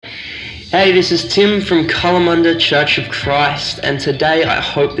Hey, this is Tim from Kalamunda Church of Christ, and today I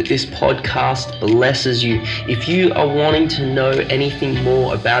hope that this podcast blesses you. If you are wanting to know anything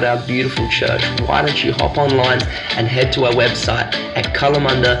more about our beautiful church, why don't you hop online and head to our website at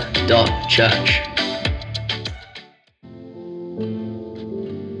kalamunda.church.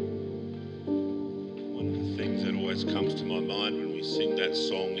 One of the things that always comes to my mind when we sing that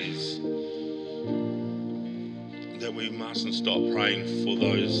song is that we mustn't stop praying for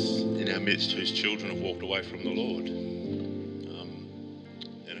those in our midst whose children have walked away from the Lord.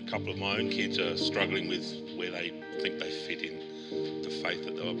 And a couple of my own kids are struggling with where they think they fit in the faith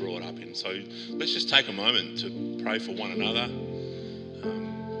that they were brought up in. So let's just take a moment to pray for one another,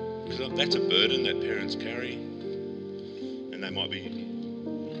 because that's a burden that parents carry. And they might be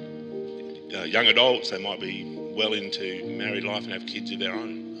young adults, they might be well into married life and have kids of their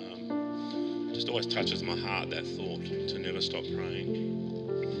own. Just always touches my heart, that thought, to never stop praying.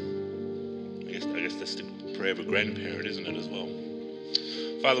 I guess that's the prayer of a grandparent, isn't it, as well?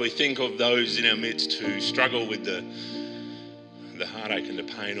 Father, we think of those in our midst who struggle with the heartache and the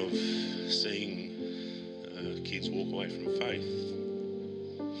pain of seeing kids walk away from faith.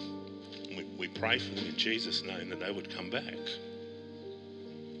 We pray for them in Jesus' name that they would come back.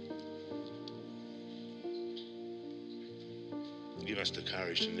 Give us the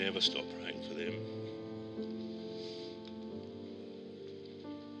courage to never stop praying for them.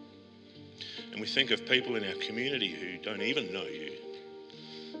 And we think of people in our community who don't even know you,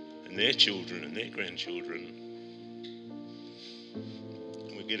 and their children and their grandchildren.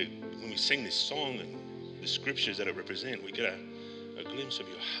 And when we sing this song and the scriptures that it represents, we get a glimpse of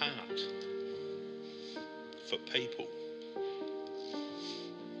your heart for people.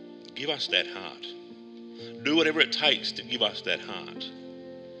 Give us that heart. Do whatever it takes to give us that heart.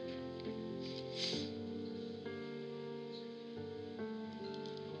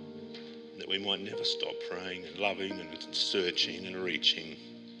 That we might never stop praying and loving and searching and reaching.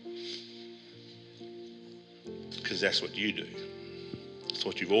 Because that's what you do. It's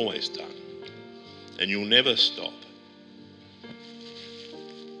what you've always done. And you'll never stop.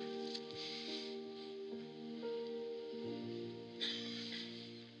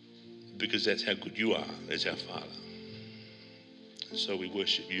 Because that's how good you are as our Father. And so we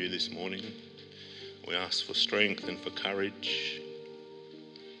worship you this morning. We ask for strength and for courage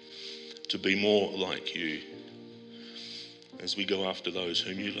to be more like you as we go after those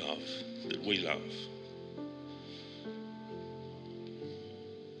whom you love, that we love.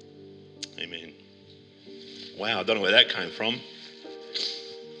 Amen. Wow, I don't know where that came from.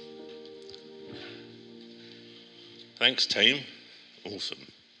 Thanks, team. Awesome.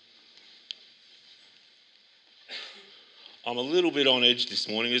 I'm a little bit on edge this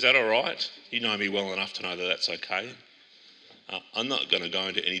morning. Is that all right? You know me well enough to know that that's okay. I'm not going to go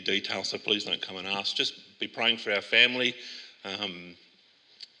into any detail, so please don't come and ask. Just be praying for our family.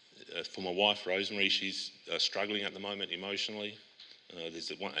 For my wife, Rosemary, she's struggling at the moment emotionally.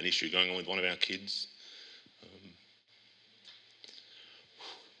 There's an issue going on with one of our kids.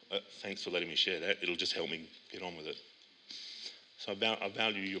 Thanks for letting me share that. It'll just help me get on with it. So I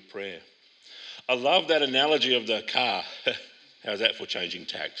value your prayer. I love that analogy of the car. How's that for changing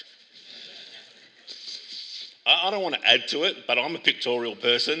tact? I don't want to add to it, but I'm a pictorial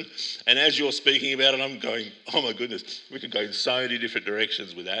person. And as you're speaking about it, I'm going, oh my goodness, we could go in so many different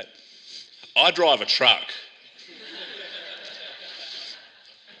directions with that. I drive a truck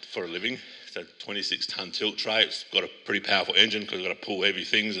for a living. It's a 26-ton tilt tray. It's got a pretty powerful engine because I've got to pull heavy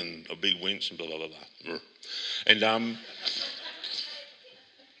things and a big winch and blah, blah, blah, blah. And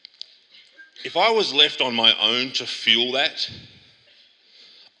if I was left on my own to fuel that,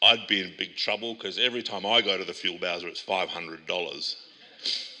 I'd be in big trouble because every time I go to the fuel bowser, it's $500.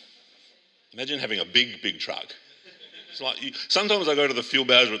 Imagine having a big truck. It's like sometimes I go to the fuel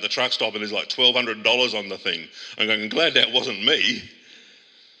bowser at the truck stop and there's like $1,200 on the thing. I'm going, I'm glad that wasn't me.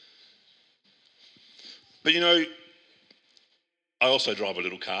 But you know, I also drive a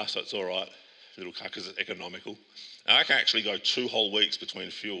little car, so it's all right. Little car because it's economical. And I can actually go 2 whole weeks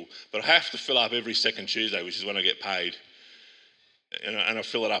between fuel, but I have to fill up every second Tuesday, which is when I get paid. And I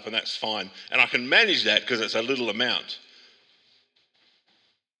fill it up, and that's fine. And I can manage that because it's a little amount.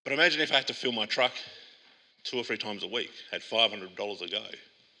 But imagine if I had to fill my truck 2 or 3 times a week, had $500 a go.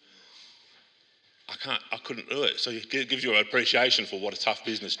 I couldn't do it. So it gives you an appreciation for what a tough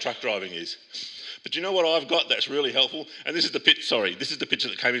business truck driving is. But you know what I've got that's really helpful? And this is the picture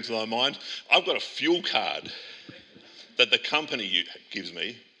that came into my mind. I've got a fuel card that the company gives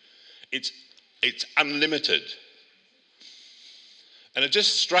me. It's unlimited. And it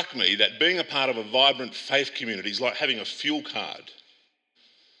just struck me that being a part of a vibrant faith community is like having a fuel card.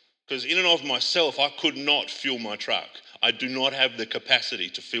 Because in and of myself, I could not fuel my truck. I do not have the capacity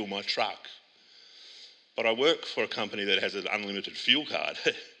to fuel my truck. But I work for a company that has an unlimited fuel card.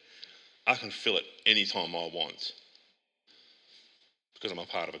 I can fill it anytime I want because I'm a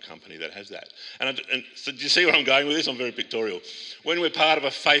part of a company that has that. And so do you see where I'm going with this? I'm very pictorial. When we're part of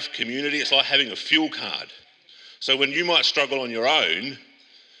a faith community, it's like having a fuel card. So when you might struggle on your own,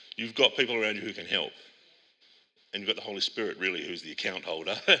 you've got people around you who can help. And you've got the Holy Spirit, really, who's the account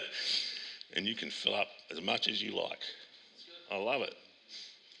holder. And you can fill up as much as you like. I love it.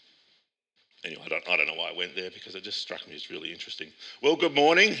 Anyway, I don't know why I went there, because it just struck me as really interesting. Well, good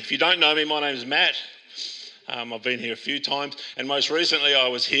morning. If you don't know me, my name's Matt. I've been here a few times, and most recently I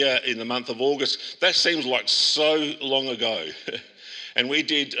was here in the month of August. That seems like so long ago. And we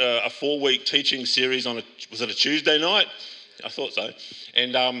did a 4-week teaching series was it a Tuesday night? I thought so.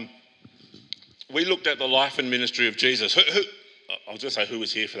 And we looked at the life and ministry of Jesus. I was going to say who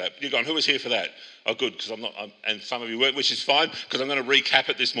was here for that. You're going, who was here for that? Oh, good, because I'm not, and some of you weren't, which is fine, because I'm going to recap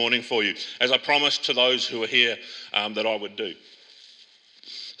it this morning for you, as I promised to those who are here that I would do.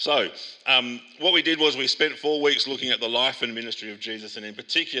 So, what we did was we spent 4 weeks looking at the life and ministry of Jesus, and in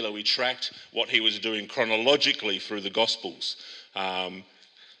particular, we tracked what he was doing chronologically through the Gospels.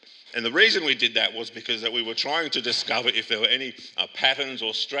 And the reason we did that was because that we were trying to discover if there were any patterns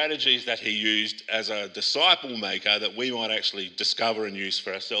or strategies that he used as a disciple maker that we might actually discover and use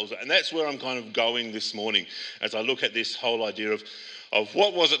for ourselves. And that's where I'm kind of going this morning as I look at this whole idea of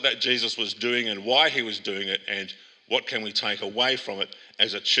what was it that Jesus was doing and why he was doing it, and what can we take away from it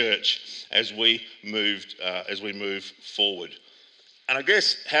as a church as we move forward. And I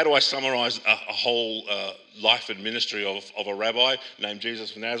guess, how do I summarise a whole life and ministry of a rabbi named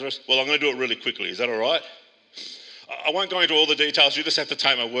Jesus of Nazareth? Well, I'm going to do it really quickly. Is that all right? I won't go into all the details. You just have to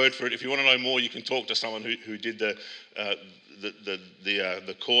take my word for it. If you want to know more, you can talk to someone who did the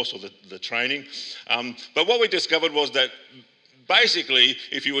course or the training. But what we discovered was that basically,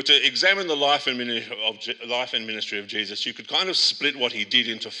 if you were to examine the life and ministry of Jesus, you could kind of split what he did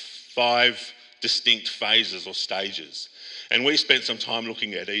into 5 distinct phases or stages. And we spent some time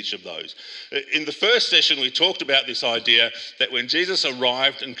looking at each of those. In the first session, we talked about this idea that when Jesus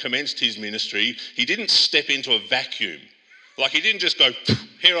arrived and commenced his ministry, he didn't step into a vacuum. Like, he didn't just go,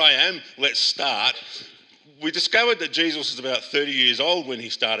 here I am, let's start. We discovered that Jesus was about 30 years old when he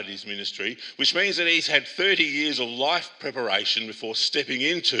started his ministry, which means that he's had 30 years of life preparation before stepping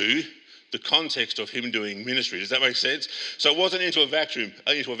into the context of him doing ministry. Does that make sense? So it wasn't into a vacuum.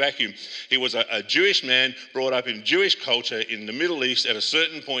 He was a Jewish man brought up in Jewish culture in the Middle East at a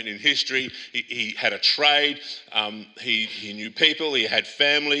certain point in history. He had a trade. He knew people. He had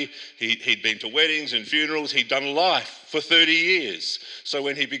family. He'd been to weddings and funerals. He'd done life for 30 years. So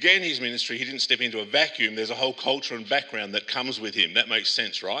when he began his ministry, he didn't step into a vacuum. There's a whole culture and background that comes with him. That makes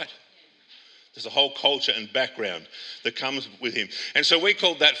sense, right? There's a whole culture and background that comes with him. And so we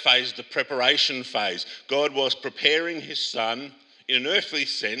called that phase the preparation phase. God was preparing his son in an earthly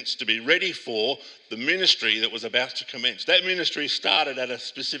sense to be ready for the ministry that was about to commence. That ministry started at a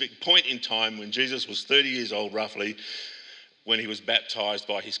specific point in time when Jesus was 30 years old, roughly, when he was baptized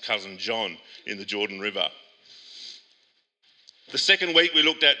by his cousin John in the Jordan River. The second week, we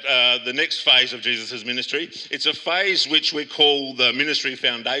looked at the next phase of Jesus' ministry. It's a phase which we call the ministry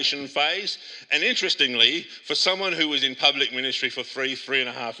foundation phase. And interestingly, for someone who was in public ministry for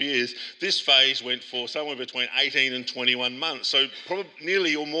 3.5 years, this phase went for somewhere between 18 and 21 months. So probably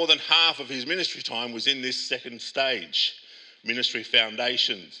nearly or more than half of his ministry time was in this second stage, ministry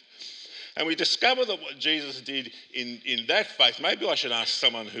foundations. And we discovered that what Jesus did in that phase, maybe I should ask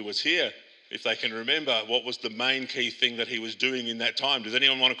someone who was here if they can remember what was the main key thing that he was doing in that time. Does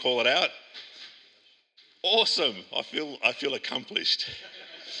anyone want to call it out? Awesome. I feel accomplished.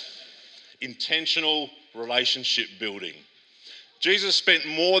 Intentional relationship building. Jesus spent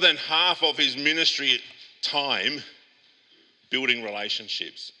more than half of his ministry time building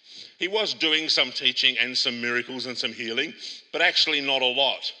relationships. He was doing some teaching and some miracles and some healing, but actually not a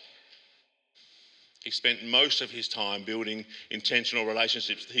lot. He spent most of his time building intentional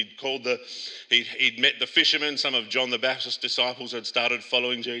relationships. He'd met the fishermen. Some of John the Baptist's disciples had started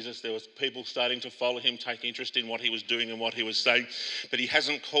following Jesus. There was people starting to follow him, take interest in what he was doing and what he was saying. But he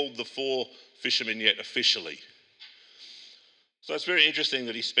hasn't called the 4 fishermen yet officially. So it's very interesting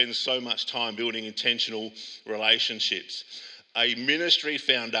that he spends so much time building intentional relationships. A ministry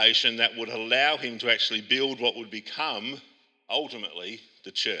foundation that would allow him to actually build what would become, ultimately,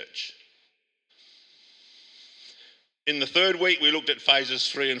 the church. In the third week, we looked at phases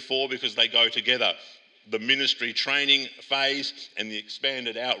 3 and 4 because they go together. The ministry training phase and the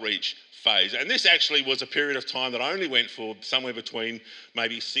expanded outreach phase. And this actually was a period of time that only went for somewhere between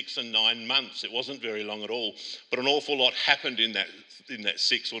maybe 6 and 9 months. It wasn't very long at all, but an awful lot happened in that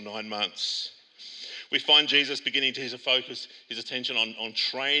 6 or 9 months. We find Jesus beginning to focus his attention on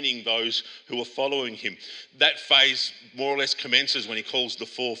training those who are following him. That phase more or less commences when he calls the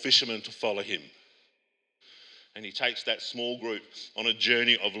 4 fishermen to follow him. And he takes that small group on a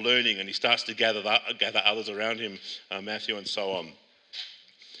journey of learning, and he starts to gather others around him, Matthew and so on.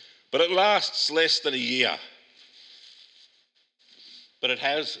 But it lasts less than a year. But it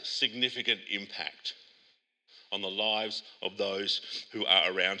has significant impact on the lives of those who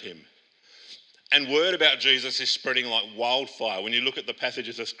are around him. And word about Jesus is spreading like wildfire. When you look at the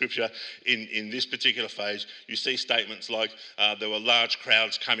passages of Scripture in this particular phase, you see statements like there were large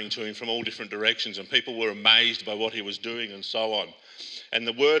crowds coming to him from all different directions, and people were amazed by what he was doing and so on. And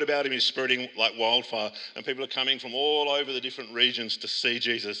the word about him is spreading like wildfire, and people are coming from all over the different regions to see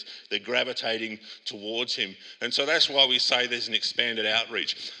Jesus. They're gravitating towards him. And so that's why we say there's an expanded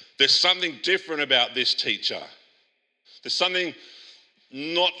outreach. There's something different about this teacher. There's something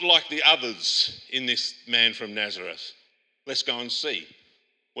not like the others in this man from Nazareth. Let's go and see.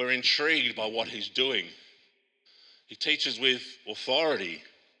 We're intrigued by what he's doing. He teaches with authority.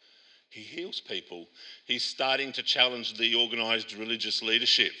 He heals people. He's starting to challenge the organised religious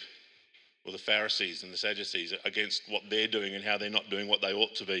leadership, or the Pharisees and the Sadducees, against what they're doing and how they're not doing what they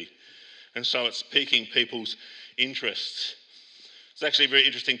ought to be. And so it's piquing people's interests. It's actually a very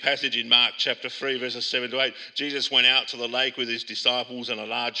interesting passage in Mark chapter 3, verses 7 to 8. Jesus went out to the lake with his disciples, and a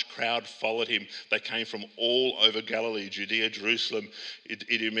large crowd followed him. They came from all over Galilee, Judea, Jerusalem,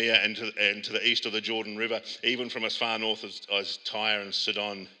 Idumea, and to the east of the Jordan River, even from as far north as Tyre and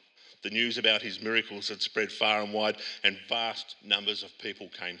Sidon. The news about his miracles had spread far and wide, and vast numbers of people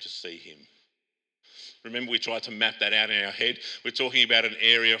came to see him. Remember, we tried to map that out in our head. We're talking about an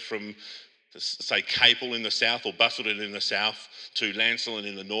area from, say, Capel in the south, or Busselton in the south, to Lancelin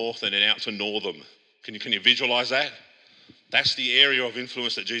in the north, and then out to Northam. Can you visualise that? That's the area of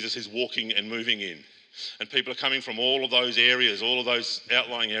influence that Jesus is walking and moving in. And people are coming from all of those areas, all of those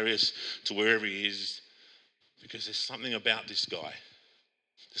outlying areas, to wherever he is, because there's something about this guy.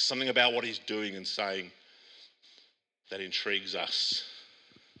 There's something about what he's doing and saying that intrigues us.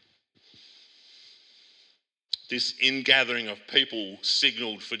 This ingathering of people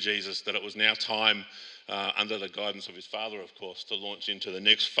signalled for Jesus that it was now time, under the guidance of his Father, of course, to launch into the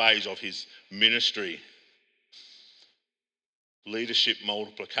next phase of his ministry. Leadership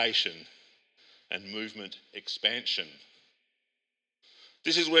multiplication and movement expansion.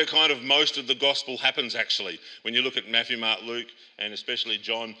 This is where kind of most of the gospel happens, actually. When you look at Matthew, Mark, Luke, and especially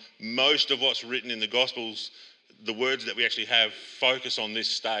John, most of what's written in the gospels, the words that we actually have, focus on this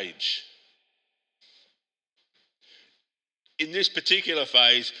stage. In this particular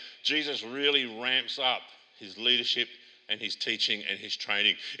phase, Jesus really ramps up his leadership and his teaching and his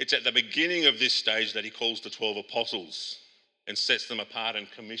training. It's at the beginning of this stage that he calls the 12 apostles and sets them apart and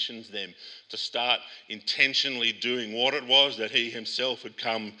commissions them to start intentionally doing what it was that he himself had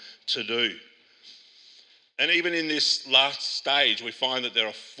come to do. And even in this last stage, we find that there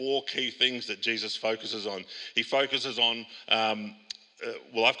are 4 key things that Jesus focuses on. He focuses on,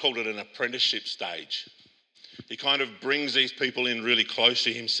 I've called it an apprenticeship stage. He kind of brings these people in really close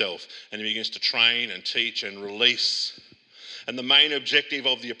to himself, and he begins to train and teach and release. And the main objective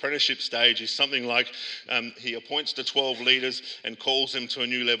of the apprenticeship stage is something like he appoints the 12 leaders and calls them to a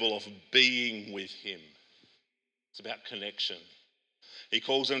new level of being with him. It's about connection. He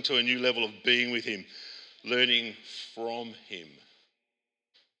calls them to a new level of being with him, learning from him.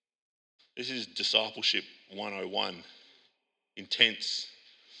 This is discipleship 101. Intense.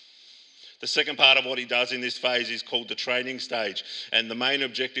 The second part of what he does in this phase is called the training stage. And the main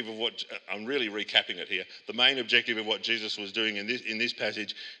objective of what, I'm really recapping it here, the main objective of what Jesus was doing in this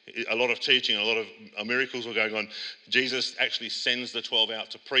passage, a lot of teaching, a lot of miracles were going on. Jesus actually sends the 12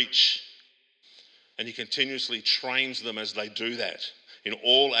 out to preach. And he continuously trains them as they do that in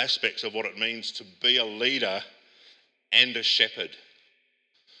all aspects of what it means to be a leader and a shepherd.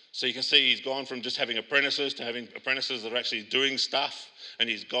 So you can see he's gone from just having apprentices to having apprentices that are actually doing stuff, and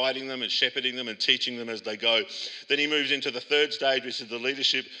he's guiding them and shepherding them and teaching them as they go. Then he moves into the third stage, which is the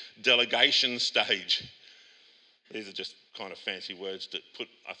leadership delegation stage. These are just kind of fancy words that put,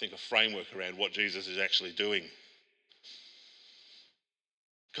 I think, a framework around what Jesus is actually doing.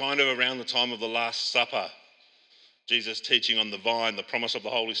 Kind of around the time of the Last Supper, Jesus teaching on the vine, the promise of the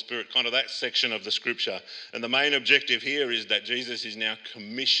Holy Spirit, kind of that section of the scripture. And the main objective here is that Jesus is now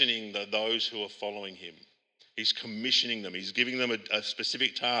commissioning those who are following him. He's commissioning them. He's giving them a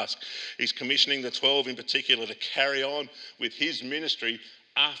specific task. He's commissioning the 12 in particular to carry on with his ministry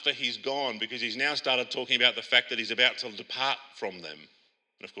after he's gone, because he's now started talking about the fact that he's about to depart from them.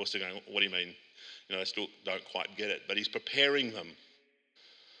 And of course they're going, what do you mean? They still don't quite get it, but he's preparing them.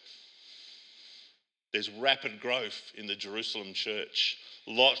 There's rapid growth in the Jerusalem church.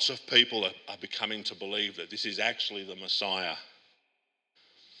 Lots of people are becoming to believe that this is actually the Messiah.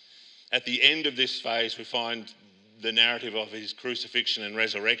 At the end of this phase, we find the narrative of his crucifixion and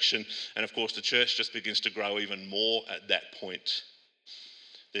resurrection, and of course the church just begins to grow even more at that point.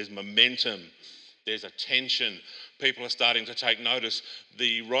 There's momentum, there's attention, people are starting to take notice.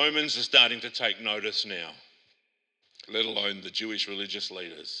 The Romans are starting to take notice now, let alone the Jewish religious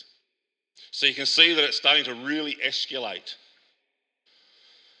leaders. So you can see that it's starting to really escalate.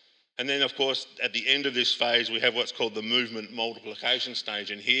 And then, of course, at the end of this phase, we have what's called the movement multiplication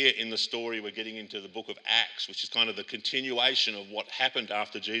stage. And here in the story, we're getting into the book of Acts, which is kind of the continuation of what happened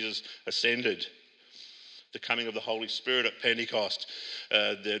after Jesus ascended. The coming of the Holy Spirit at Pentecost,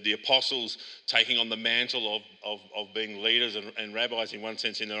 the apostles taking on the mantle of being leaders and rabbis in one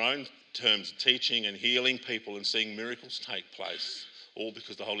sense in their own terms, teaching and healing people and seeing miracles take place, all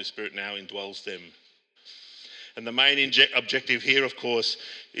because the Holy Spirit now indwells them. And the main objective here, of course,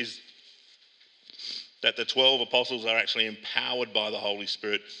 is that the 12 apostles are actually empowered by the Holy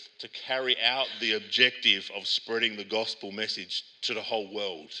Spirit to carry out the objective of spreading the gospel message to the whole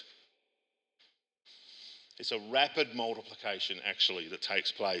world. It's a rapid multiplication, actually, that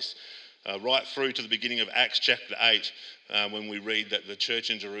takes place right through to the beginning of Acts chapter 8, when we read that the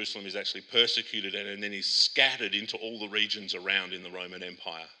church in Jerusalem is actually persecuted and then is scattered into all the regions around in the Roman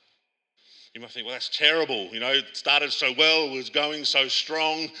Empire. You might think, well, that's terrible. It started so well, it was going so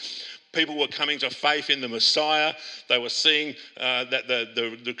strong. People were coming to faith in the Messiah. They were seeing that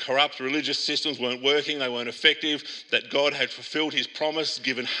the corrupt religious systems weren't working, they weren't effective, that God had fulfilled his promise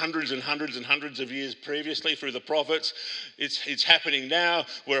given hundreds and hundreds and hundreds of years previously through the prophets. It's happening now,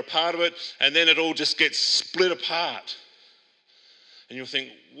 we're a part of it, and then it all just gets split apart. And you'll think,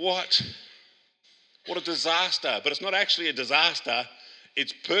 what? What a disaster. But it's not actually a disaster.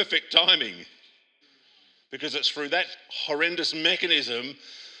 It's perfect timing, because it's through that horrendous mechanism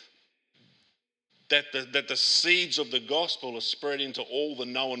that the seeds of the gospel are spread into all the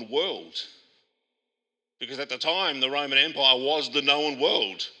known world. Because at the time, the Roman Empire was the known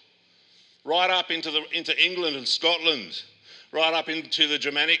world, right up into England and Scotland, right up into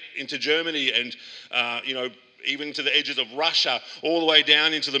Germany, and even to the edges of Russia, all the way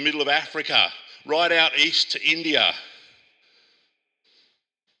down into the middle of Africa, right out east to India.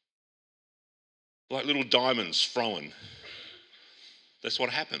 Like little diamonds thrown. That's what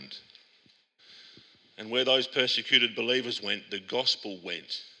happened. And where those persecuted believers went, the gospel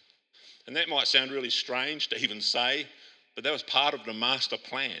went. And that might sound really strange to even say, but that was part of the master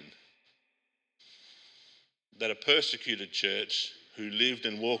plan. That a persecuted church who lived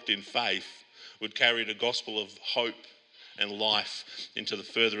and walked in faith would carry the gospel of hope and life into the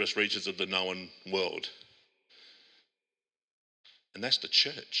furthest reaches of the known world. And that's the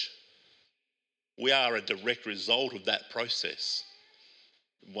church. We are a direct result of that process,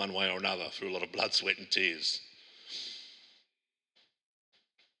 one way or another, through a lot of blood, sweat and tears.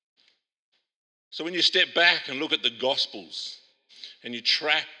 So when you step back and look at the Gospels and you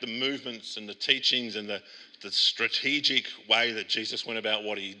track the movements and the teachings and the strategic way that Jesus went about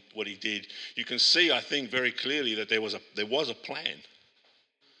what he did, you can see, I think, very clearly that there was a plan.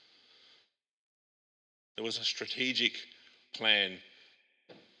 There was a strategic plan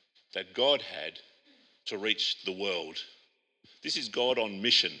that God had to reach the world. This is God on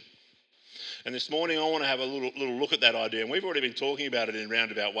mission. And this morning I want to have a little look at that idea. And we've already been talking about it in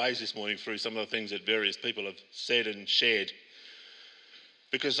roundabout ways this morning through some of the things that various people have said and shared.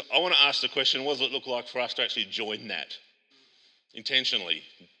 Because I want to ask the question, what does it look like for us to actually join that? Intentionally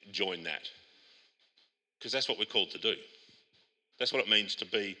join that. Because that's what we're called to do. That's what it means to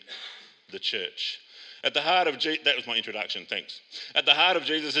be the church. At the heart of that was my introduction, thanks. At the heart of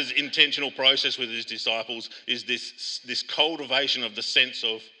Jesus' intentional process with his disciples is this cultivation of the sense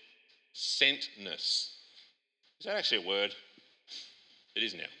of sentness. Is that actually a word? It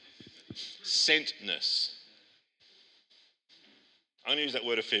is now. Sentness. I'm going to use that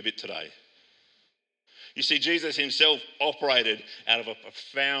word a fair bit today. You see, Jesus himself operated out of a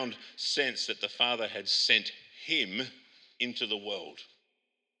profound sense that the Father had sent him into the world.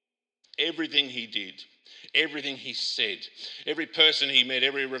 Everything he did, everything he said, every person he met,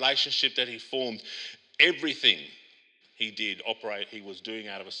 every relationship that he formed, everything he did operate, he was doing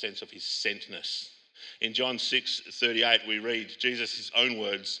out of a sense of his sentness. In John 6:38 we read Jesus' own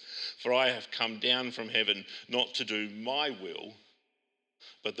words, "For I have come down from heaven not to do my will,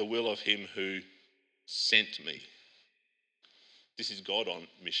 but the will of him who sent me." This is God on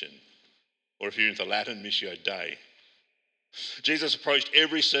mission. Or if you're into Latin, Missio Dei. Jesus approached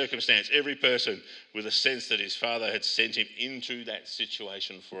every circumstance, every person, with a sense that his Father had sent him into that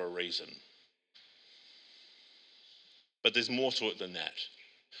situation for a reason. But there's more to it than that.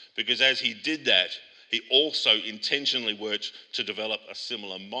 Because as he did that, he also intentionally worked to develop a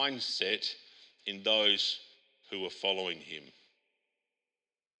similar mindset in those who were following him.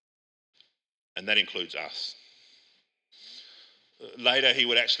 And that includes us. Later, he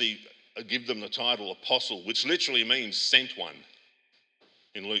would actually give them the title apostle, which literally means sent one,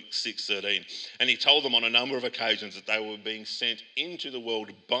 in Luke 6:13. And he told them on a number of occasions that they were being sent into the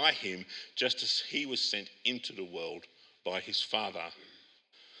world by him, just as he was sent into the world by his Father.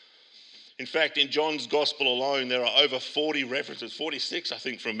 In fact, in John's Gospel alone, there are over 40 references, 46 I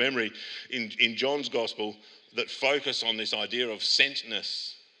think from memory, in John's Gospel that focus on this idea of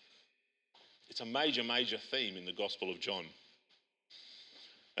sentness. It's a major, major theme in the Gospel of John.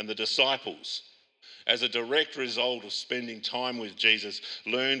 And the disciples, as a direct result of spending time with Jesus,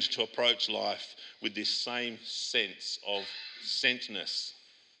 learned to approach life with this same sense of sentness.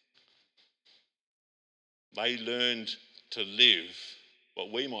 They learned to live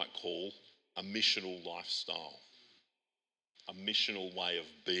what we might call a missional lifestyle, a missional way of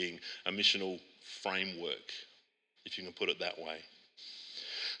being, a missional framework, if you can put it that way.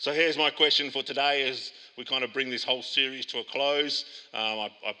 So here's my question for today as we kind of bring this whole series to a close.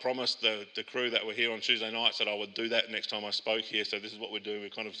 I promised the crew that were here on Tuesday nights that I would do that next time I spoke here. So this is what we're doing. We're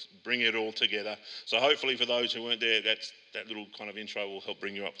kind of bringing it all together. So hopefully for those who weren't there, that little kind of intro will help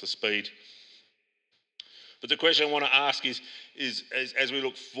bring you up to speed. But the question I want to ask is as we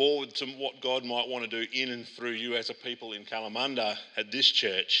look forward to what God might want to do in and through you as a people in Kalamunda at this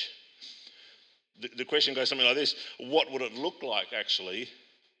church, the question goes something like this: what would it look like actually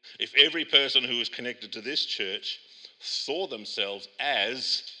if every person who was connected to this church saw themselves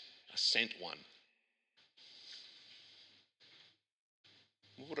as a sent one?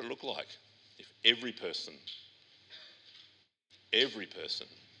 What would it look like if every person,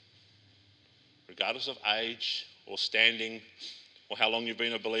 regardless of age or standing or how long you've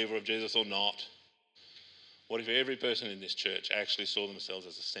been a believer of Jesus or not, what if every person in this church actually saw themselves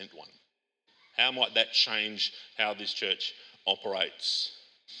as a sent one? How might that change how this church operates?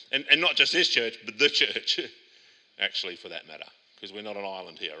 And not just this church, but the church, actually, for that matter, because we're not an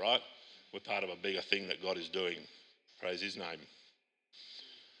island here, right? We're part of a bigger thing that God is doing. Praise his name.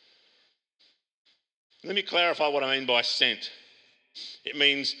 Let me clarify what I mean by sent. It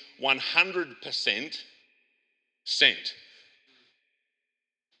means 100% sent.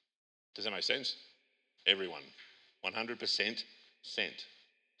 Does that make sense? Everyone. 100% sent.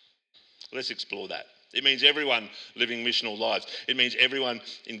 Let's explore that. It means everyone living missional lives. It means everyone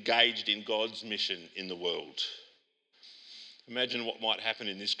engaged in God's mission in the world. Imagine what might happen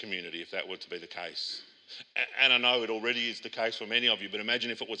in this community if that were to be the case. And I know it already is the case for many of you, but imagine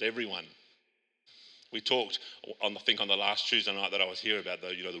if it was everyone. We talked, I think on the last Tuesday night that I was here about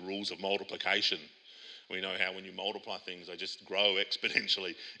the rules of multiplication. We know how when you multiply things, they just grow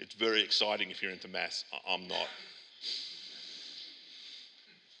exponentially. It's very exciting if you're into maths. I'm not.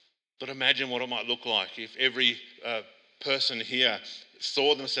 But imagine what it might look like if every person here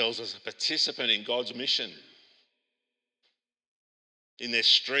saw themselves as a participant in God's mission, in their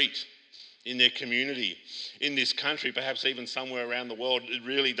street, in their community, in this country, perhaps even somewhere around the world. It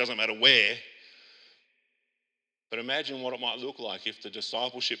really doesn't matter where. But imagine what it might look like if the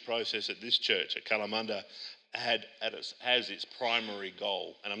discipleship process at this church, at Kalamunda, has its primary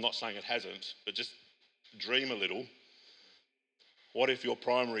goal. And I'm not saying it hasn't, but just dream a little. What if your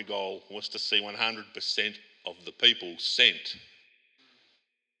primary goal was to see 100% of the people sent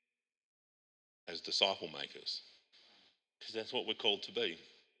as disciple makers? Because that's what we're called to be.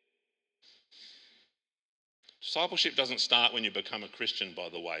 Discipleship doesn't start when you become a Christian, by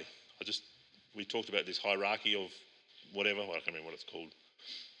the way. We talked about this hierarchy of whatever, I can't remember what it's called.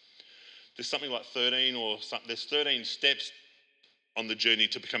 There's something like 13 there's 13 steps on the journey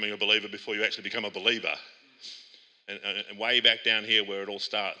to becoming a believer before you actually become a believer. And way back down here where it all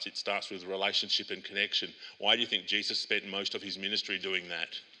starts, it starts with relationship and connection. Why do you think Jesus spent most of his ministry doing that?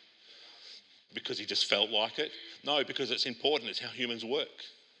 Because he just felt like it? No, because it's important. It's how humans work.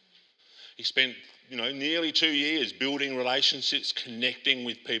 He spent, nearly 2 years building relationships, connecting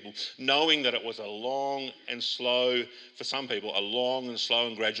with people, knowing that it was a long and slow, for some people, a long and slow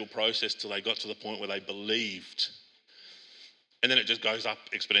and gradual process till they got to the point where they believed. And then it just goes up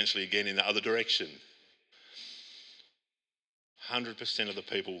exponentially again in the other direction. 100% of the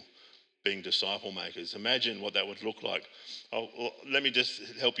people being disciple makers. Imagine what that would look like. Let me just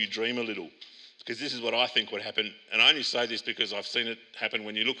help you dream a little. Because this is what I think would happen. And I only say this because I've seen it happen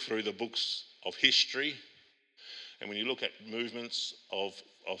when you look through the books of history and when you look at movements of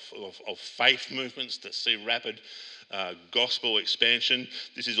faith movements that see rapid gospel expansion.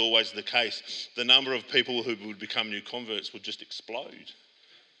 This is always the case. The number of people who would become new converts would just explode.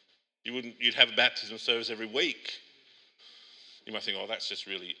 You'd have a baptism service every week. You might think, oh, that's just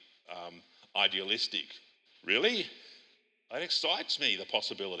really idealistic. Really? That excites me, the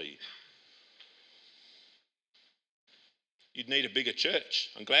possibility. You'd need a bigger church.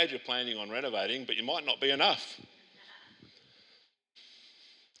 I'm glad you're planning on renovating, but you might not be enough.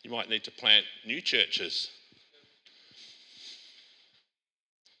 You might need to plant new churches.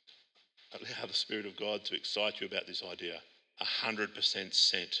 Allow the Spirit of God to excite you about this idea. 100%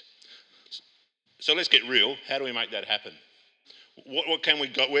 sent. So let's get real. How do we make that happen? What can we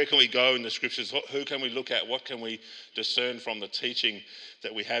go? Where can we go in the scriptures? Who can we look at? What can we discern from the teaching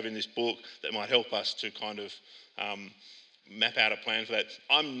that we have in this book that might help us to kind of map out a plan for that?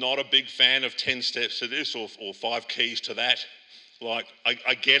 I'm not a big fan of 10 steps to this or 5 keys to that. Like,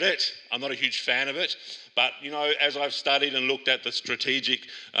 I get it. I'm not a huge fan of it. But, you know, as I've studied and looked at the strategic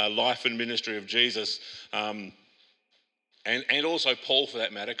life and ministry of Jesus, and also Paul for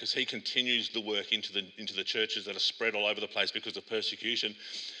that matter, because he continues the work into the churches that are spread all over the place because of persecution,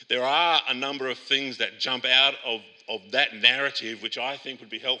 there are a number of things that jump out of that narrative which I think would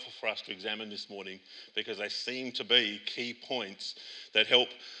be helpful for us to examine this morning, because they seem to be key points that help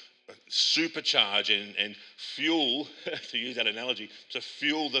supercharge and fuel, to use that analogy, to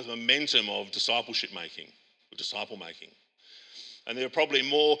fuel the momentum of disciple making. And there are probably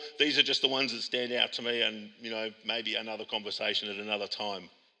more. These are just the ones that stand out to me, and, you know, maybe another conversation at another time.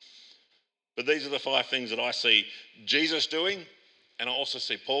 But these are the 5 things that I see Jesus doing, and I also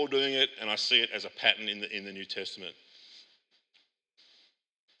see Paul doing it, and I see it as a pattern in the New Testament.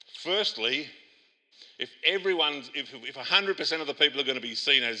 Firstly, if 100% of the people are going to be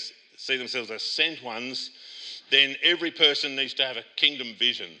see themselves as sent ones, then every person needs to have a kingdom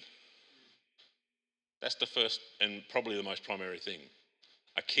vision. That's the first and probably the most primary thing,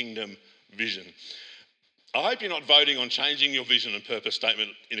 a kingdom vision. I hope you're not voting on changing your vision and purpose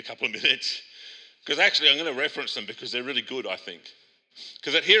statement in a couple of minutes, because actually I'm going to reference them because they're really good, I think.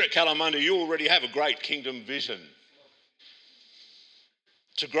 Because here at Kalamunda, you already have a great kingdom vision.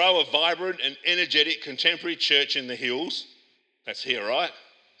 To grow a vibrant and energetic contemporary church in the hills, that's here, right?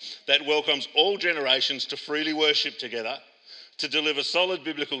 That welcomes all generations to freely worship together, to deliver solid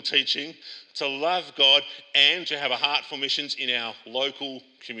biblical teaching, to love God, and to have a heart for missions in our local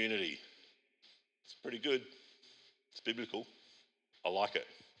community. It's pretty good. It's biblical. I like it.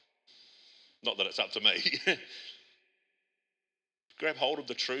 Not that it's up to me. Grab hold of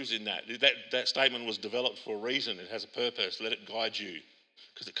the truths in that. That statement was developed for a reason. It has a purpose. Let it guide you,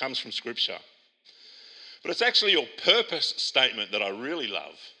 because it comes from Scripture. But it's actually your purpose statement that I really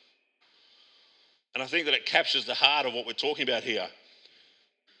love. And I think that it captures the heart of what we're talking about here.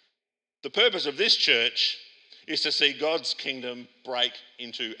 The purpose of this church is to see God's kingdom break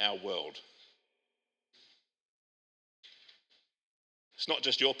into our world. It's not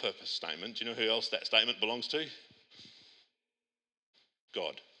just your purpose statement. Do you know who else that statement belongs to?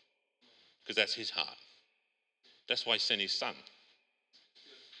 God. Because that's his heart. That's why he sent his son.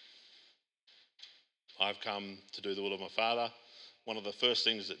 I've come to do the will of my Father. One of the first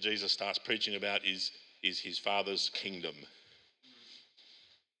things that Jesus starts preaching about is his Father's kingdom.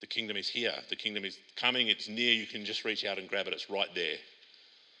 The kingdom is here. The kingdom is coming. It's near. You can just reach out and grab it. It's right there.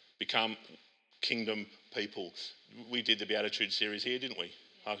 Become kingdom people. We did the Beatitude series here, didn't we?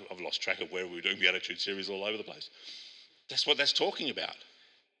 I've lost track of where we were doing Beatitude series all over the place. That's what that's talking about.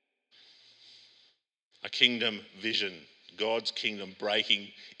 A kingdom vision. God's kingdom breaking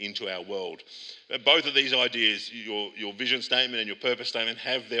into our world. Both of these ideas, your vision statement and your purpose statement,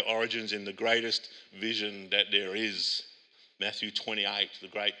 have their origins in the greatest vision that there is. Matthew 28, the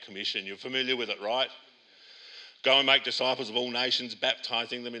Great Commission. You're familiar with it, right? Go and make disciples of all nations,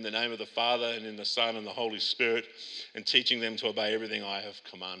 baptizing them in the name of the Father and in the Son and the Holy Spirit, and teaching them to obey everything I have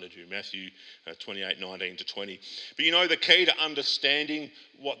commanded you. Matthew 28, 19 to 20. But you know, the key to understanding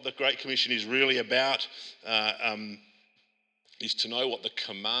what the Great Commission is really about is to know what the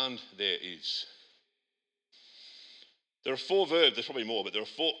command there is. There are 4 verbs, there's probably more, but there are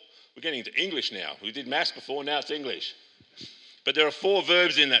 4. We're getting into English now. We did maths before, now it's English. But there are 4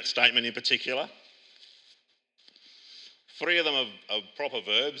 verbs in that statement in particular. 3 of them are proper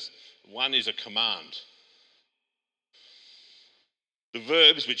verbs. 1 is a command. The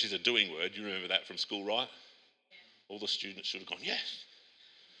verbs, which is a doing word, you remember that from school, right? All the students should have gone, yes.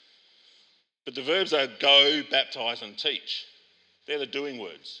 But the verbs are go, baptise and teach. They're the doing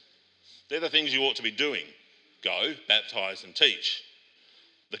words. They're the things you ought to be doing. Go, baptise and teach.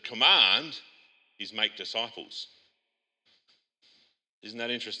 The command is make disciples. Isn't that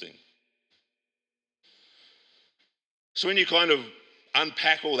interesting? So when you kind of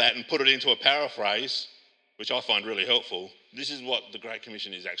unpack all that and put it into a paraphrase, which I find really helpful, this is what the Great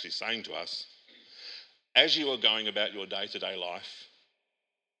Commission is actually saying to us. As you are going about your day-to-day life,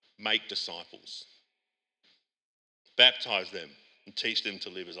 make disciples. Baptise them and teach them to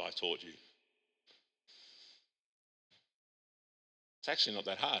live as I taught you. It's actually not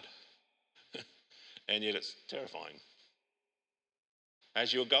that hard. And yet it's terrifying.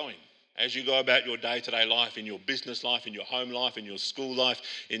 As you're going, as you go about your day-to-day life, in your business life, in your home life, in your school life,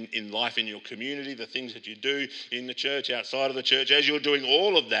 in life in your community, the things that you do in the church, outside of the church, as you're doing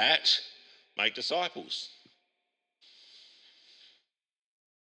all of that, make disciples.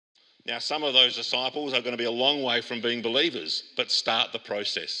 Now, some of those disciples are going to be a long way from being believers, but start the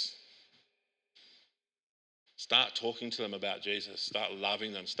process. Start talking to them about Jesus. Start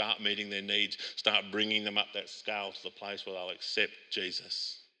loving them. Start meeting their needs. Start bringing them up that scale to the place where they'll accept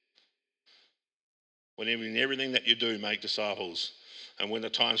Jesus. When in everything that you do, make disciples. And when the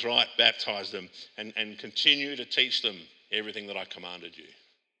time's right, baptise them and continue to teach them everything that I commanded you.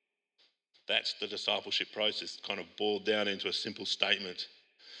 That's the discipleship process, kind of boiled down into a simple statement.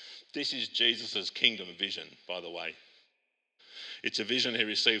 This is Jesus' kingdom vision, by the way. It's a vision he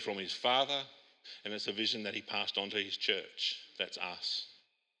received from his Father, and it's a vision that he passed on to his church. That's us.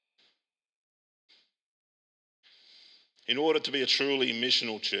 In order to be a truly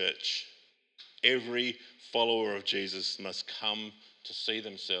missional church, every follower of Jesus must come to see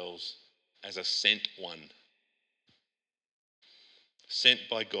themselves as a sent one. Sent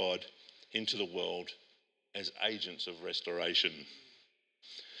by God into the world as agents of restoration.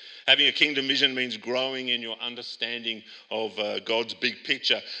 Having a kingdom vision means growing in your understanding of God's big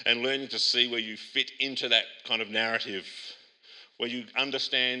picture and learning to see where you fit into that kind of narrative, where you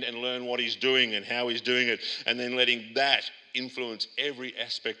understand and learn what he's doing and how he's doing it, and then letting that influence every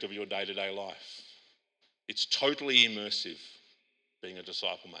aspect of your day-to-day life. It's totally immersive, being a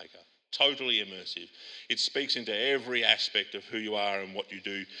disciple maker. Totally immersive. It speaks into every aspect of who you are and what you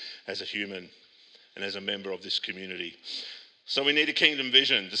do as a human and as a member of this community. So we need a kingdom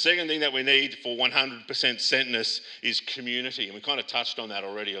vision. The second thing that we need for 100% sentness is community. And we kind of touched on that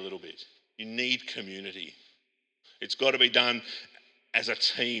already a little bit. You need community. It's got to be done as a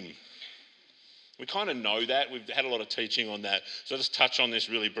team. We kind of know that. We've had a lot of teaching on that. So I'll just touch on this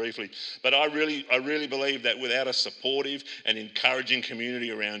really briefly. But I really believe that without a supportive and encouraging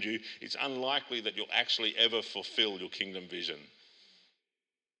community around you, it's unlikely that you'll actually ever fulfill your kingdom vision.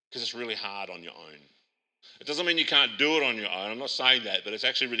 Because it's really hard on your own. It doesn't mean you can't do it on your own. I'm not saying that, but it's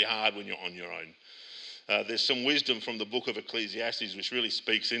actually really hard when you're on your own. There's some wisdom from the book of Ecclesiastes which really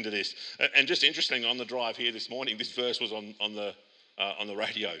speaks into this. And just interesting, on the drive here this morning, this verse was on the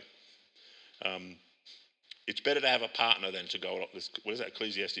radio. It's better to have a partner than to go it. What is that?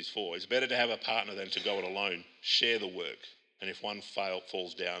 Ecclesiastes 4. It's better to have a partner than to go it alone. Share the work, and if one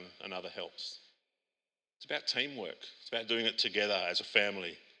falls down, another helps. It's about teamwork. It's about doing it together as a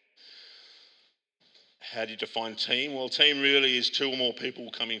family. How do you define team? Well, team really is two or more people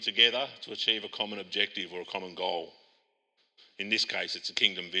coming together to achieve a common objective or a common goal. In this case, it's a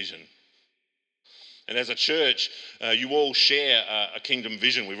kingdom vision. And as a church, you all share a kingdom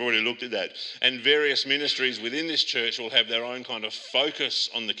vision. We've already looked at that. And various ministries within this church will have their own kind of focus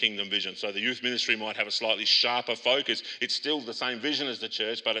on the kingdom vision. So the youth ministry might have a slightly sharper focus. It's still the same vision as the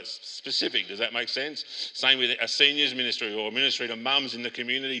church, but it's specific. Does that make sense? Same with a seniors ministry or a ministry to mums in the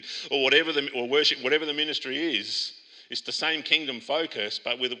community or whatever whatever the ministry is. It's the same kingdom focus,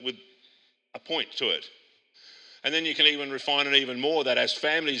 but with a point to it. And then you can even refine it even more that as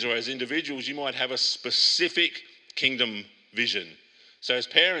families or as individuals, you might have a specific kingdom vision. So as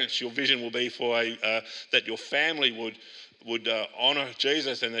parents, your vision will be for that your family would honour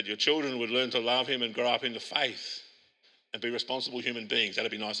Jesus and that your children would learn to love him and grow up in the faith and be responsible human beings.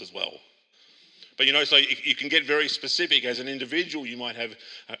 That'd be nice as well. But so you can get very specific. As an individual, you might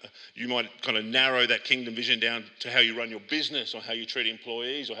kind of narrow that kingdom vision down to how you run your business or how you treat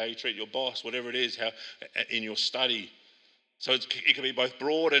employees or how you treat your boss, whatever it is, how in your study. So it can be both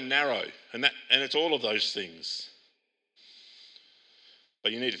broad and narrow, and it's all of those things.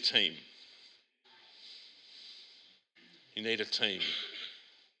 But you need a team. You need a team.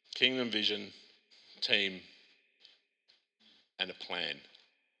 Kingdom vision, team, and a plan.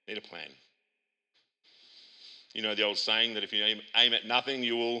 You need a plan. You know the old saying that if you aim at nothing,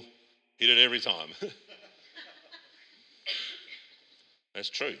 you will hit it every time. That's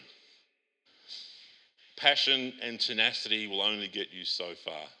true. Passion and tenacity will only get you so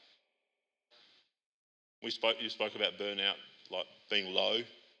far. You spoke about burnout, like being low.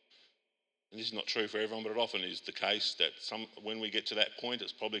 And this is not true for everyone, but it often is the case that when we get to that point,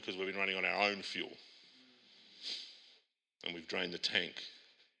 it's probably because we've been running on our own fuel and we've drained the tank.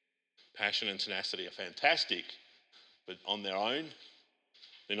 Passion and tenacity are fantastic, but on their own,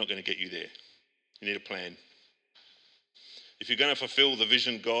 they're not going to get you there. You need a plan. If you're going to fulfill the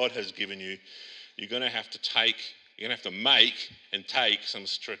vision God has given you, you're going to have to make and take some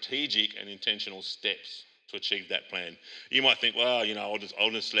strategic and intentional steps to achieve that plan. You might think, well,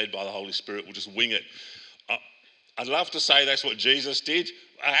 I'll just led by the Holy Spirit, we'll just wing it. I'd love to say that's what Jesus did.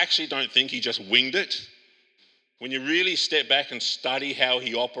 I actually don't think he just winged it. When you really step back and study how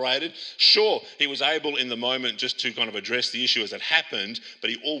he operated, sure, he was able in the moment just to kind of address the issue as it happened, but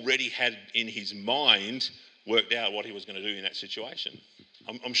he already had in his mind worked out what he was going to do in that situation.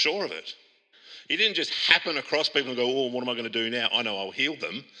 I'm sure of it. He didn't just happen across people and go, oh, what am I going to do now? I know I'll heal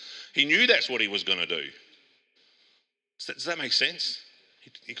them. He knew that's what he was going to do. Does that make sense?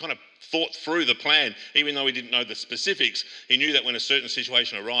 He kind of thought through the plan, even though he didn't know the specifics. He knew that when a certain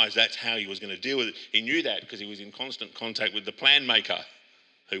situation arose, that's how he was going to deal with it. He knew that because he was in constant contact with the plan maker,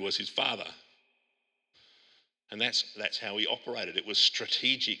 who was his father. And that's how he operated. It was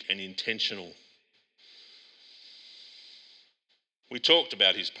strategic and intentional. We talked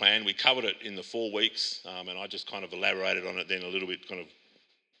about his plan. We covered it in the 4 weeks, and I just kind of elaborated on it then a little bit, kind of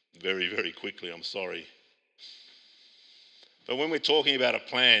very, very quickly. I'm sorry. But when we're talking about a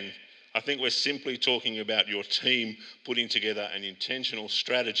plan, I think we're simply talking about your team putting together an intentional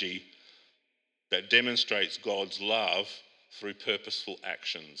strategy that demonstrates God's love through purposeful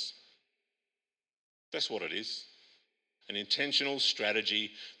actions. That's what it is. An intentional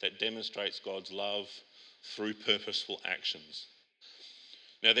strategy that demonstrates God's love through purposeful actions.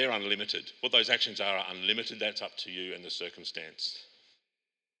 Now, they're unlimited. What those actions are unlimited. That's up to you and the circumstance.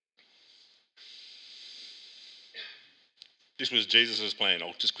 This was Jesus' plan.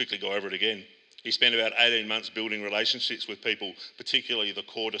 I'll just quickly go over it again. He spent about 18 months building relationships with people, particularly the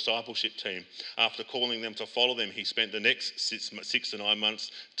core discipleship team. After calling them to follow them, he spent the next 6 to 9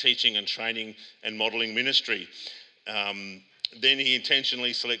 months teaching and training and modelling ministry. Then he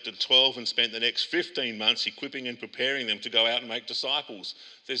intentionally selected 12 and spent the next 15 months equipping and preparing them to go out and make disciples.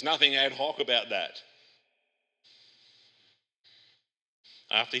 There's nothing ad hoc about that.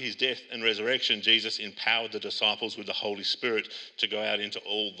 After his death and resurrection, Jesus empowered the disciples with the Holy Spirit to go out into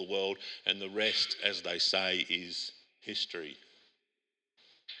all the world, and the rest, as they say, is history.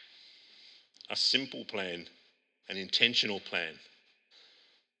 A simple plan, an intentional plan.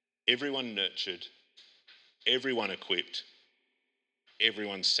 Everyone nurtured, everyone equipped,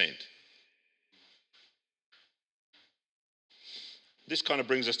 everyone sent. This kind of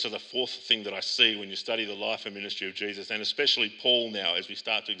brings us to the fourth thing that I see when you study the life and ministry of Jesus, and especially Paul now as we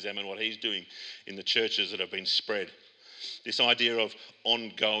start to examine what he's doing in the churches that have been spread. This idea of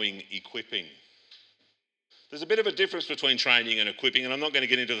ongoing equipping. There's a bit of a difference between training and equipping, and I'm not going to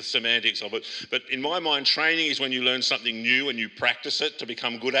get into the semantics of it, but in my mind, training is when you learn something new and you practice it to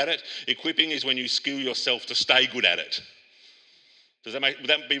become good at it. Equipping is when you skill yourself to stay good at it. Would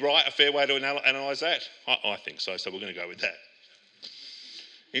that be right? A fair way to analyse that? I think so we're going to go with that.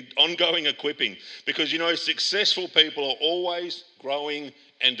 Ongoing equipping, because successful people are always growing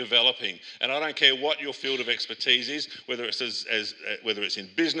and developing, and I don't care what your field of expertise is, whether it's whether it's in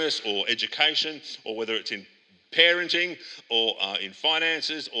business or education, or whether it's in parenting or in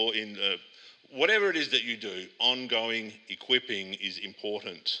finances or in whatever it is that you do. Ongoing equipping is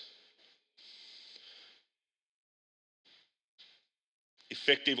important.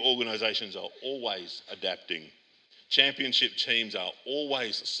 Effective organisations are always adapting. Championship teams are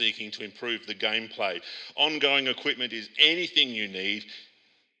always seeking to improve the gameplay. Ongoing equipment is anything you need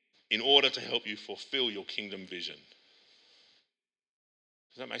in order to help you fulfill your kingdom vision.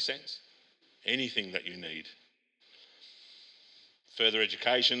 Does that make sense? Anything that you need. Further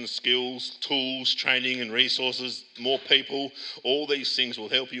education, skills, tools, training and resources, more people, all these things will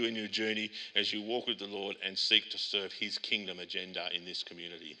help you in your journey as you walk with the Lord and seek to serve his kingdom agenda in this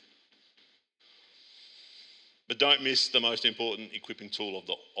community. But don't miss the most important equipping tool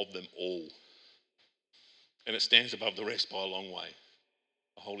of them all. And it stands above the rest by a long way.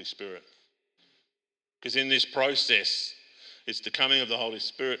 The Holy Spirit. Because in this process, it's the coming of the Holy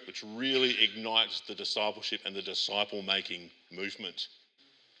Spirit which really ignites the discipleship and the disciple-making movement.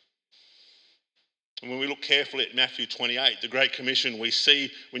 And when we look carefully at Matthew 28, the Great Commission, we see,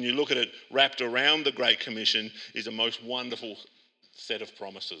 when you look at it, wrapped around the Great Commission is a most wonderful set of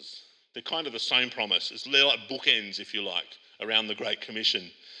promises. They're kind of the same promise. They're like bookends, if you like, around the Great Commission.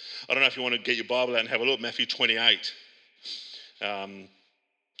 I don't know if you want to get your Bible out and have a look at Matthew 28.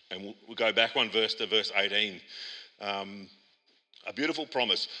 And we'll go back one verse to verse 18. A beautiful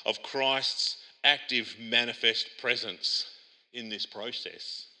promise of Christ's active, manifest presence in this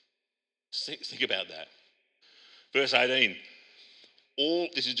process. Think about that. Verse 18.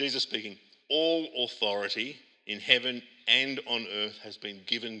 This is Jesus speaking. All authority in heaven and on earth has been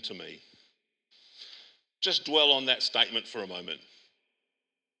given to me. Just dwell on that statement for a moment.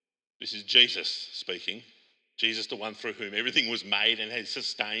 This is Jesus speaking. Jesus, the one through whom everything was made and has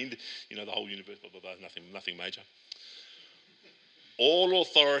sustained, the whole universe, blah, blah, blah, nothing major. All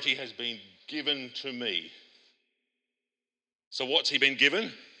authority has been given to me. So what's he been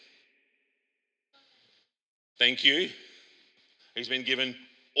given? Thank you. He's been given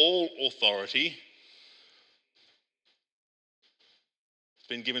all authority. It's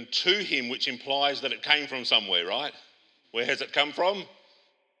been given to him, which implies that it came from somewhere, right? Where has it come from?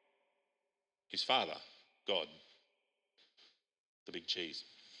 His Father, God, the big cheese.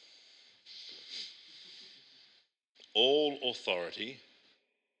 All authority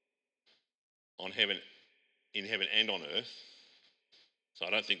in heaven and on earth. So I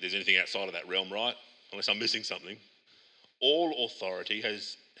don't think there's anything outside of that realm, right? Unless I'm missing something. All authority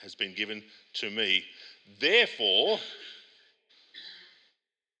has been given to me. Therefore,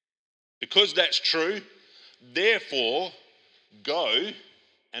 because that's true, therefore, go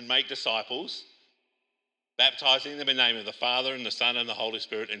and make disciples, baptizing them in the name of the Father and the Son and the Holy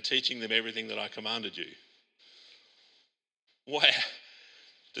Spirit, and teaching them everything that I commanded you. Wow.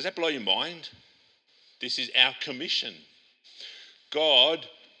 Does that blow your mind? This is our commission. God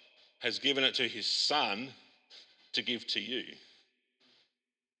has given it to his Son to give to you.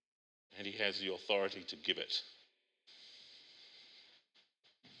 And he has the authority to give it.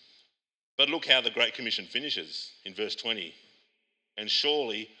 But look how the Great Commission finishes in verse 20. And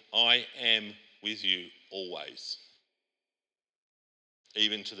surely I am with you always,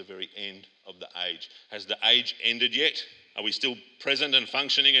 even to the very end of the age. Has the age ended yet? Are we still present and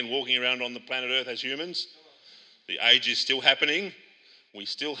functioning and walking around on the planet Earth as humans? The age is still happening. We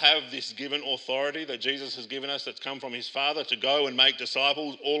still have this given authority that Jesus has given us that's come from his Father to go and make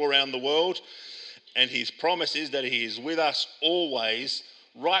disciples all around the world. And his promise is that he is with us always,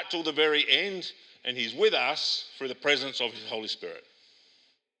 right till the very end, and he's with us through the presence of his Holy Spirit.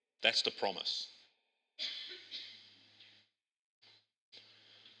 That's the promise.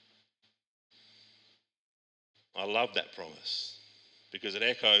 I love that promise because it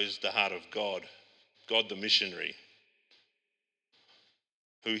echoes the heart of God, God the missionary,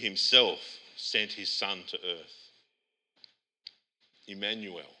 who himself sent his Son to earth.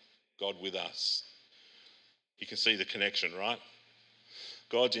 Emmanuel, God with us. You can see the connection, right?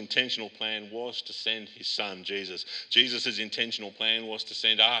 God's intentional plan was to send his Son, Jesus. Jesus' intentional plan was to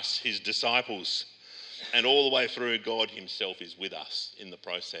send us, his disciples. And all the way through, God himself is with us in the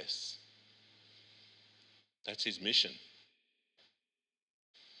process. That's his mission.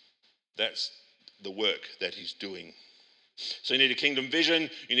 That's the work that he's doing. So you need a kingdom vision,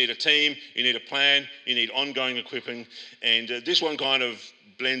 you need a team, you need a plan, you need ongoing equipping. And this one kind of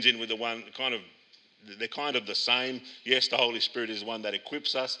blends in with the one, they're kind of the same. Yes, the Holy Spirit is the one that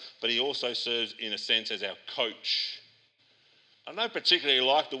equips us, but he also serves in a sense as our coach. I don't particularly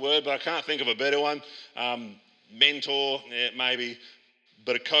like the word, but I can't think of a better one. Mentor, maybe,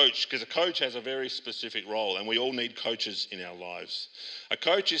 but a coach, because a coach has a very specific role, and we all need coaches in our lives. A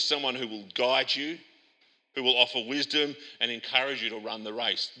coach is someone who will guide you, who will offer wisdom and encourage you to run the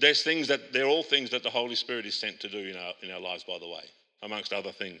race. They're all things that the Holy Spirit is sent to do in our lives, by the way, amongst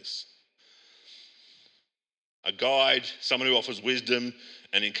other things. A guide, someone who offers wisdom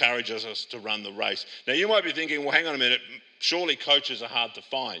and encourages us to run the race. Now you might be thinking, well, hang on a minute, surely coaches are hard to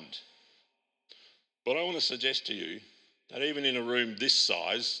find. But I want to suggest to you that even in a room this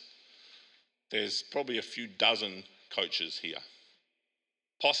size, there's probably a few dozen coaches here.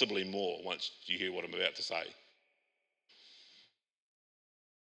 Possibly more once you hear what I'm about to say.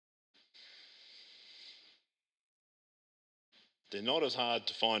 They're not as hard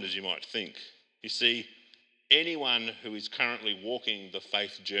to find as you might think. You see, anyone who is currently walking the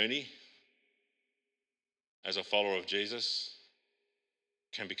faith journey as a follower of Jesus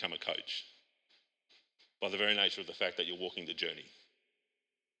can become a coach by the very nature of the fact that you're walking the journey.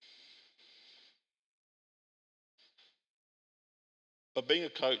 But being a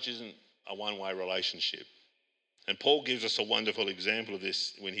coach isn't a one-way relationship. And Paul gives us a wonderful example of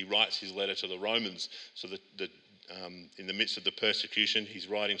this when he writes his letter to the Romans. So the in the midst of the persecution. He's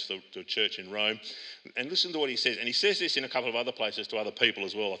writing to the church in Rome. And listen to what he says. And he says this in a couple of other places to other people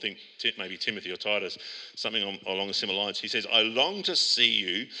as well. I think maybe Timothy or Titus, something along a similar lines. He says, I long to see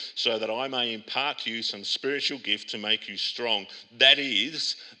you so that I may impart to you some spiritual gift to make you strong. That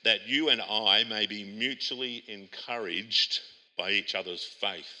is, that you and I may be mutually encouraged by each other's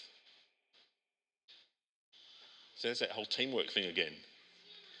faith. So there's that whole teamwork thing again.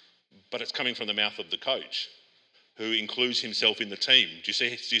 But it's coming from the mouth of the coach, who includes himself in the team. Do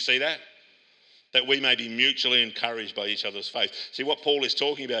you see that? That we may be mutually encouraged by each other's faith. See, what Paul is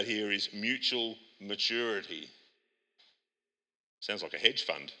talking about here is mutual maturity. Sounds like a hedge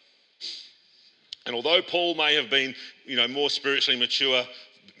fund. And although Paul may have been, more spiritually mature,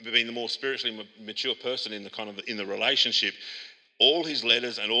 being the more spiritually mature person in the relationship, all his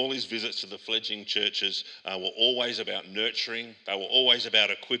letters and all his visits to the fledgling churches were always about nurturing. They were always about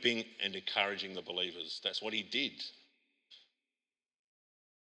equipping and encouraging the believers. That's what he did.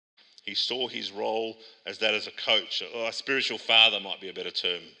 He saw his role as a coach. A spiritual father might be a better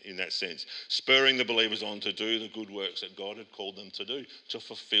term in that sense. Spurring the believers on to do the good works that God had called them to do, to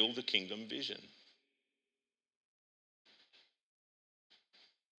fulfill the kingdom vision.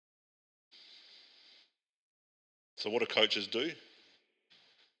 So what do coaches do?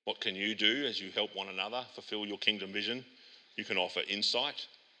 What can you do as you help one another fulfill your kingdom vision? You can offer insight,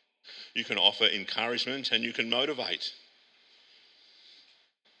 you can offer encouragement, and you can motivate.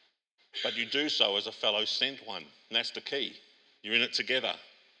 But you do so as a fellow sent one, and that's the key. You're in it together.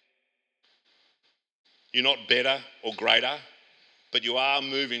 You're not better or greater, but you are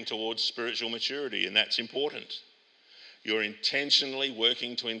moving towards spiritual maturity, and that's important. You're intentionally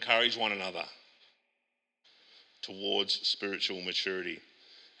working to encourage one another towards spiritual maturity.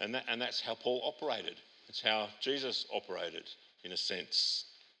 And that's how Paul operated. It's how Jesus operated, in a sense.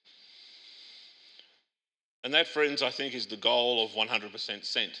 And that, friends, I think is the goal of 100%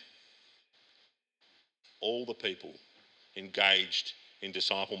 sent. All the people engaged in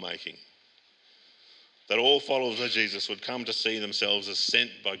disciple making. That all followers of Jesus would come to see themselves as sent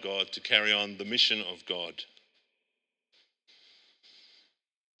by God to carry on the mission of God.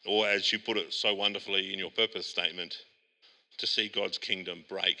 Or as you put it so wonderfully in your purpose statement, to see God's kingdom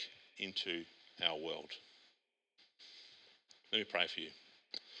break into our world. Let me pray for you.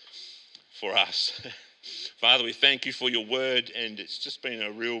 For us. Father, we thank you for your word, and it's just been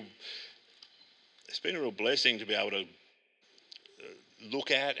a real blessing to be able to look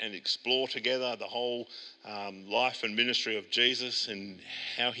at and explore together the whole life and ministry of Jesus and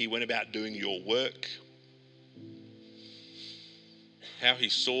how he went about doing your work, how he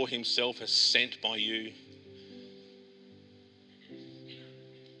saw himself as sent by you.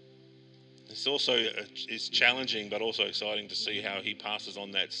 It's challenging but also exciting to see how he passes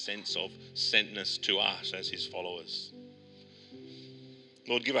on that sense of sentness to us as his followers.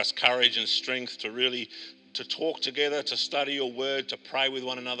 Lord, give us courage and strength to talk together, to study your word, to pray with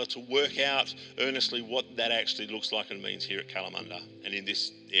one another, to work out earnestly what that actually looks like and means here at Kalamunda and in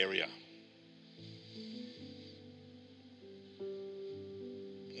this area.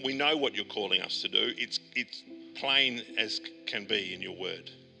 We know what you're calling us to do. It's plain as can be in your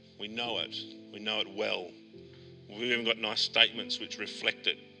word. We know it. We know it well. We've even got nice statements which reflect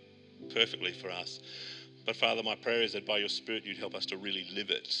it perfectly for us. But Father, my prayer is that by your Spirit you'd help us to really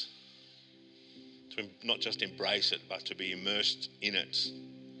live it. To not just embrace it, but to be immersed in it.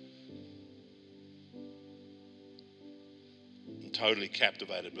 And totally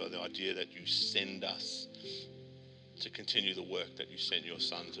captivated by the idea that you send us to continue the work that you sent your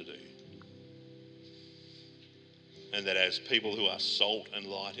Son to do. And that as people who are salt and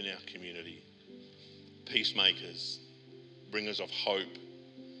light in our community, peacemakers, bringers of hope,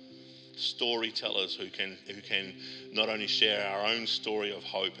 storytellers who can not only share our own story of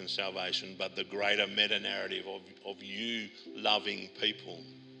hope and salvation, but the greater meta-narrative of you loving people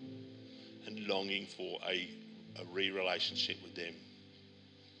and longing for a re-relationship with them.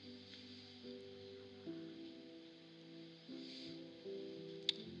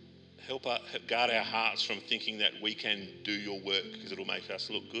 Help us guard our hearts from thinking that we can do your work because it'll make us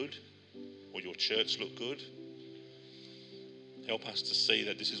look good or your church look good. Help us to see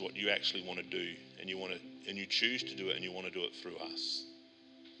that this is what you actually want to do, and you choose to do it, and you want to do it through us.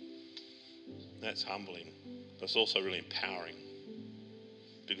 That's humbling, but it's also really empowering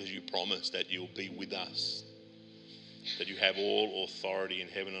because you promise that you'll be with us, that you have all authority in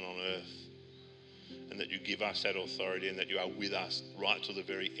heaven and on earth, and that you give us that authority and that you are with us right to the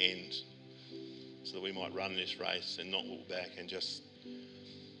very end so that we might run this race and not look back and just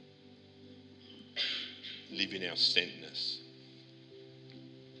live in our sentness.